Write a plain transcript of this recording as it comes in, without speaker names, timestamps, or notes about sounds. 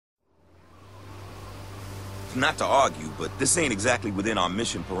Not to argue, but this ain't exactly within our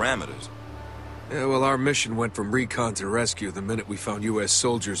mission parameters. Yeah, well, our mission went from recon to rescue the minute we found U.S.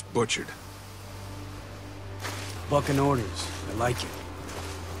 soldiers butchered. Bucking orders. I like it.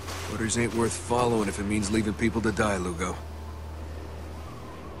 Orders ain't worth following if it means leaving people to die, Lugo.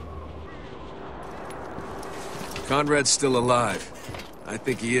 Conrad's still alive. I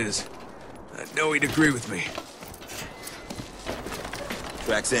think he is. I know he'd agree with me.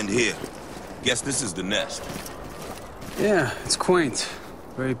 Tracks end here. Guess this is the nest. Yeah, it's quaint.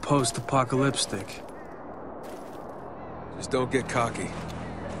 Very post-apocalyptic. Just don't get cocky.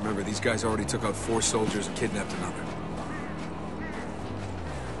 Remember, these guys already took out 4 soldiers and kidnapped another.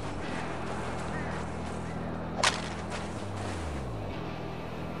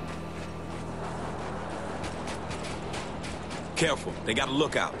 Careful, they got a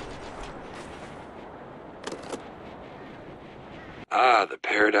lookout. Ah, the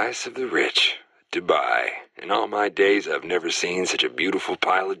paradise of the rich. Dubai. In all my days, I've never seen such a beautiful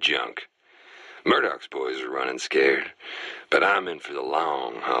pile of junk. Murdoch's boys are running scared, but I'm in for the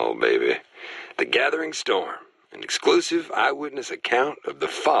long haul, baby. The Gathering Storm, an exclusive eyewitness account of the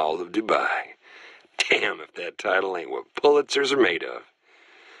fall of Dubai. Damn if that title ain't what Pulitzers are made of.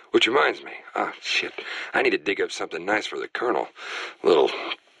 Which reminds me, oh shit, I need to dig up something nice for the Colonel. A little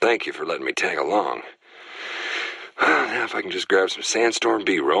thank you for letting me tag along. Now if I can just grab some Sandstorm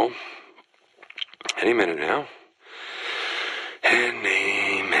B-roll. Any minute now.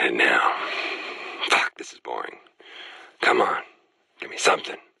 Any minute now. Fuck, this is boring. Come on, give me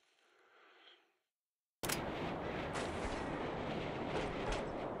something.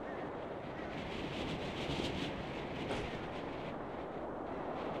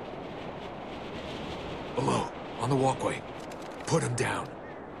 Below, on the walkway. Put him down.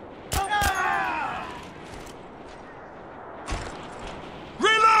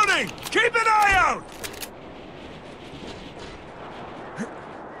 Reloading! Keep an eye out!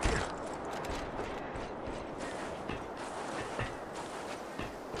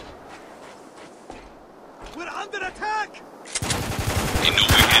 We're under attack! Ain't no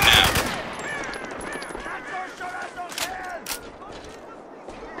way in now.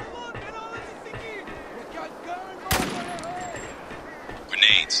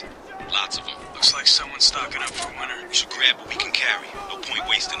 Grenades. Lots of them. Looks like someone's stocking up for winter. We should grab what we can carry. No point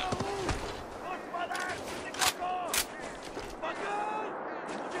wasting them.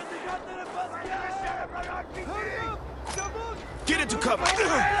 Get into cover! Follow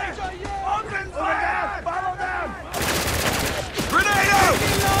them! Grenade out!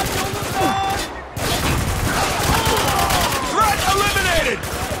 Threat eliminated!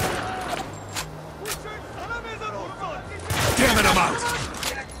 Damn it, I'm out!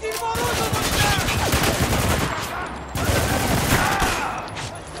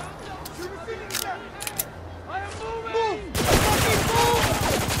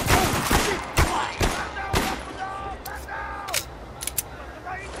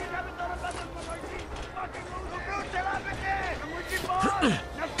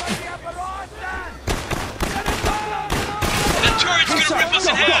 That turret's gonna rip us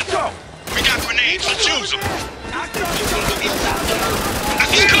in half! We got grenades, let's use them!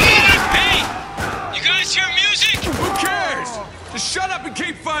 He's coming! Hey! You guys hear music? Who cares? Just shut up and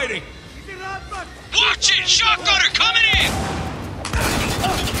keep fighting! Watch it! Shotgunner coming in!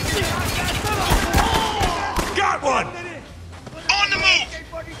 Got one! On the move!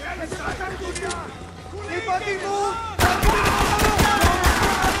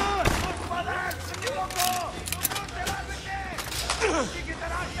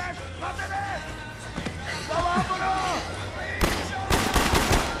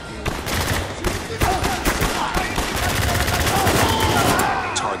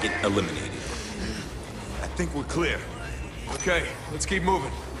 Target eliminated. I think we're clear. Okay, let's keep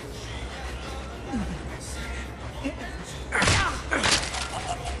moving.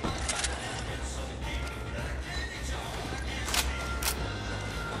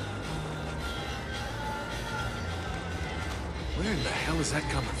 Where in the hell is that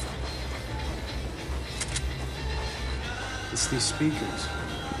coming from? It's these speakers.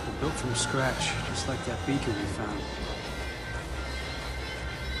 They're built from scratch, just like that beacon we found.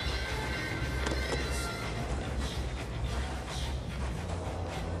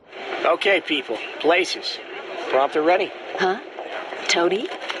 Okay, people. Places. Prompter ready? Huh? Tony?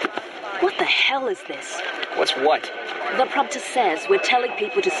 What the hell is this? What's what? The prompter says we're telling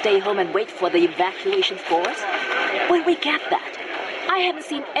people to stay home and wait for the evacuation force. Where'd we get that? I haven't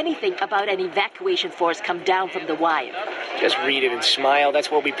seen anything about an evacuation force come down from the wire. Just read it and smile.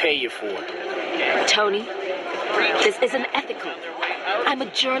 That's what we pay you for. Tony, this isn't ethical. I'm a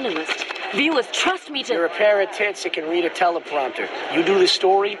journalist. Viewers, trust me to... You're a pair of tits that can read a teleprompter. You do the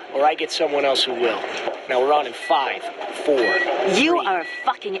story, or I get someone else who will. Now we're on in 5, 4, You 3, are a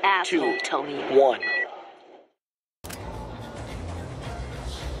fucking asshole, 2, Tony. 1.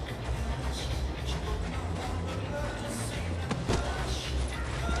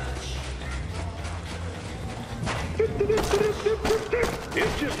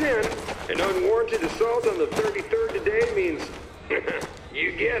 It's just in. An unwarranted assault on the 33rd today means,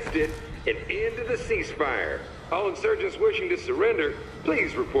 you guessed it, an end to the ceasefire. All insurgents wishing to surrender,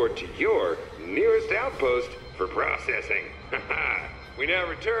 please report to your nearest outpost for processing. We now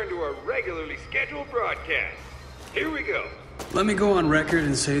return to our regularly scheduled broadcast. Here we go. Let me go on record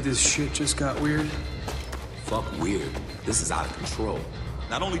and say this shit just got weird. Fuck weird. This is out of control.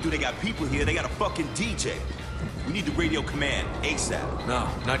 Not only do they got people here, they got a fucking DJ. We need the radio command, ASAP. No,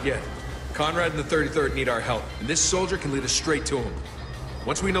 not yet. Conrad and the 33rd need our help, and this soldier can lead us straight to him.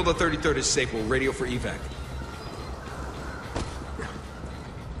 Once we know the 33rd is safe, we'll radio for evac.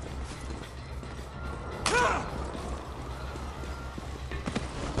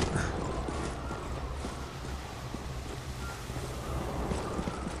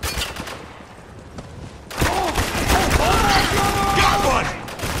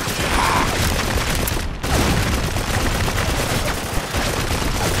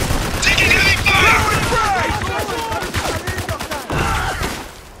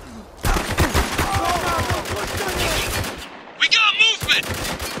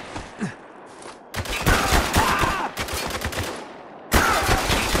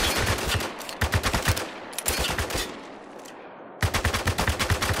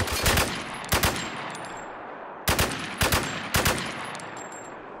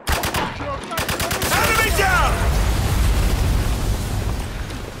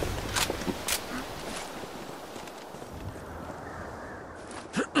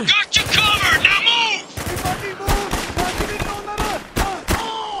 Got you covered! Now move!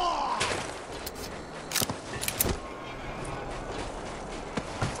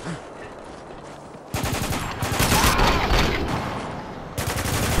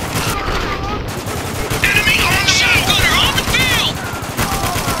 Enemy on the shotgunner on the field!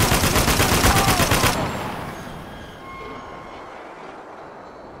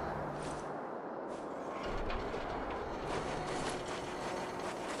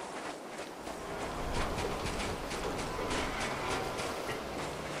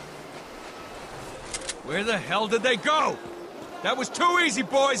 Where the hell did they go? That was too easy,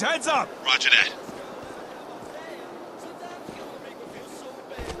 boys. Heads up. Roger that.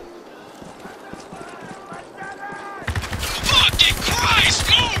 Fucking Christ!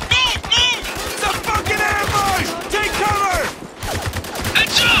 Move! It's a fucking ambush! Take cover!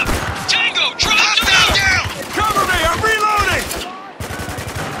 Heads up! Tango, drop down! Cover me! I'm reloading!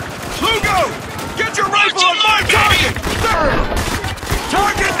 Lugo! Get your rifle on my target!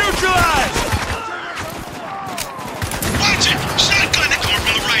 Target neutralized! Watch it! Shotgun that coming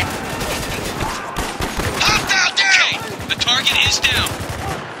from the right! Hostile down! Okay, the target is down.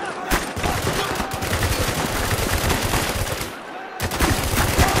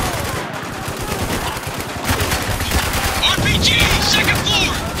 RPG, second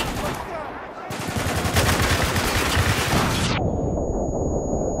floor!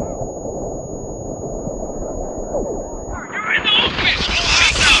 You're in the open!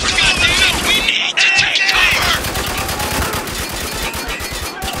 Hostile, goddammit! We need to take cover!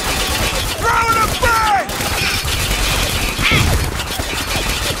 Throwing a bang!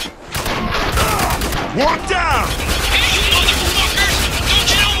 One down! Hey, you motherfuckers! Don't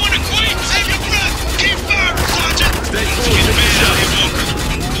you know when to quit? Save your breath! Keep firm, Sergeant! Stay cool, get the man out of here, Walker.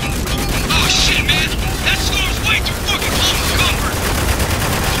 Oh, shit, man! That storm's way too fucking close for comfort!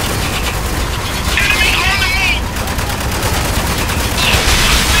 Enemy on the move! Oh,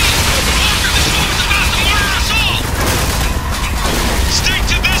 fuck me! Walker, the storm's about to murder us all! Stick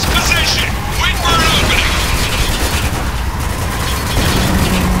to this position! Wait for an opening!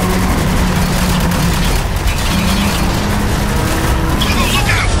 Look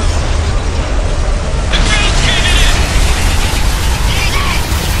out! The ground's caving in! Move out!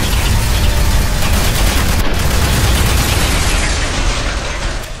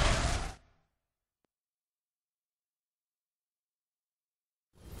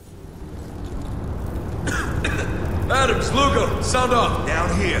 Adams, Lugo, sound off. Down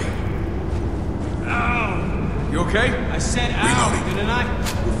here. You okay? I said ow, didn't I?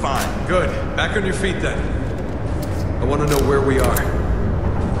 We're fine. Good. Back on your feet then. I want to know where we are.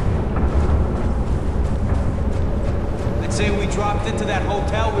 I'd say we dropped into that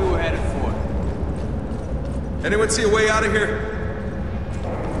hotel we were headed for. Anyone see a way out of here?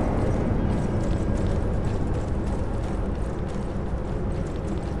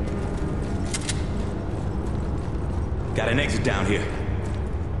 Got an exit down here.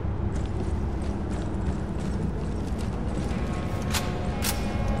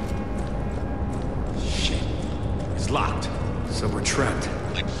 Shit. It's locked. So we're trapped.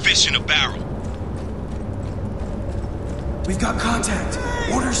 Like fish in a barrel. We've got contact.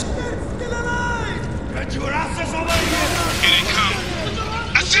 Orders. Get your asses over here! Here they come.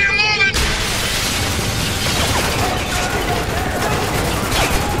 I see them moving!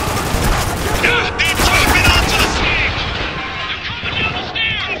 Ah, they're dropping onto the stairs! They're coming down the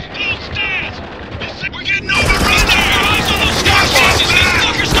stairs! Those stairs! We're getting overrun here! Eyes on those stairs! Jesus, these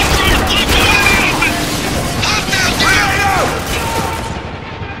fuckers come trying to block the way open! Hop down, down!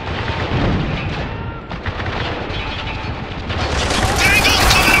 Dangle's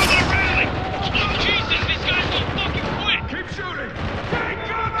coming over the railing! Oh, Jesus, these guys don't fucking quit! Keep shooting!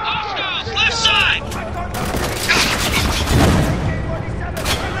 Hostiles, left side!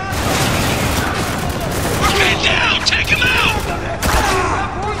 We're pinned down! Take him out!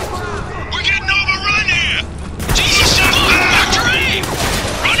 We're getting overrun here! Jesus, Dr. Aim!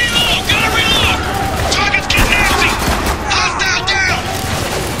 Running low! Gotta reload! Target's getting nasty! Hostile down!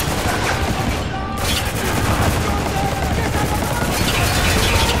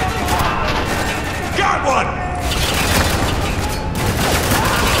 Got one!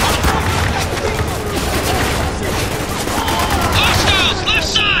 Hostiles, left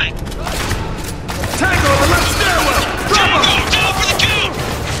side! Tango on the left stairwell! Drop him! Tango, down for the count!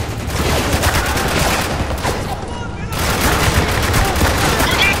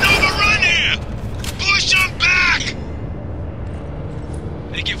 We're getting overrun here! Push them back!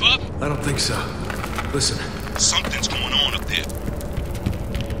 They give up? I don't think so. Listen, Something's going on up there.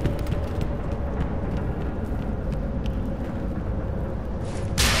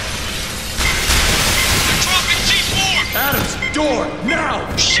 They're dropping C4! Adams, door,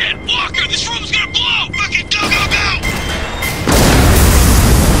 now! Shit, Walker, this room's gonna blow! Fucking go, go, go!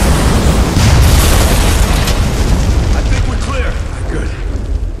 I think we're clear.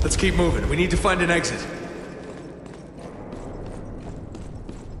 Good. Let's keep moving. We need to find an exit.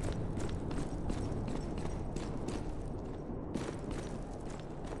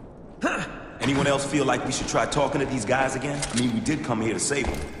 Anyone else feel like we should try talking to these guys again? I mean, we did come here to save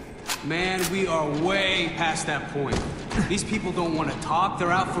them. Man, we are way past that point. These people don't want to talk,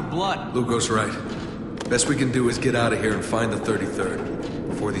 they're out for blood. Lugo's right. Best we can do is get out of here and find the 33rd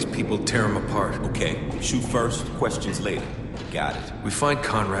before these people tear them apart. Okay, shoot first, questions later. Got it. We find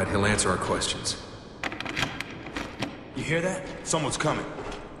Conrad, he'll answer our questions. You hear that? Someone's coming.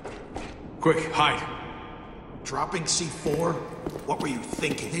 Quick, hide. Dropping C4? What were you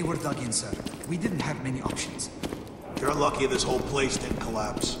thinking? They were dug in, sir. We didn't have many options. You're lucky this whole place didn't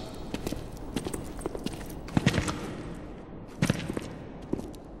collapse.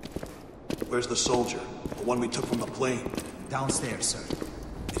 Where's the soldier? The one we took from the plane? Downstairs, sir.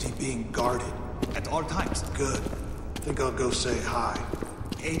 Is he being guarded? At all times. Good. Think I'll go say hi.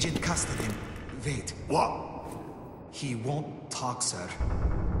 Agent cussed him. Wait. What? He won't talk, sir.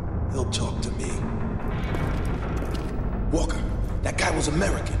 He'll talk to me. Walker, that guy was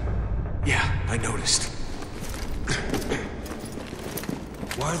American. Yeah, I noticed.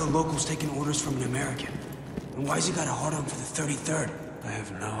 Why are the locals taking orders from an American? And why's he got a hard-on for the 33rd? I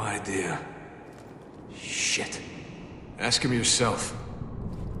have no idea. Shit. Ask him yourself.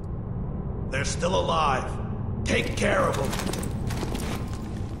 They're still alive. Take care of them.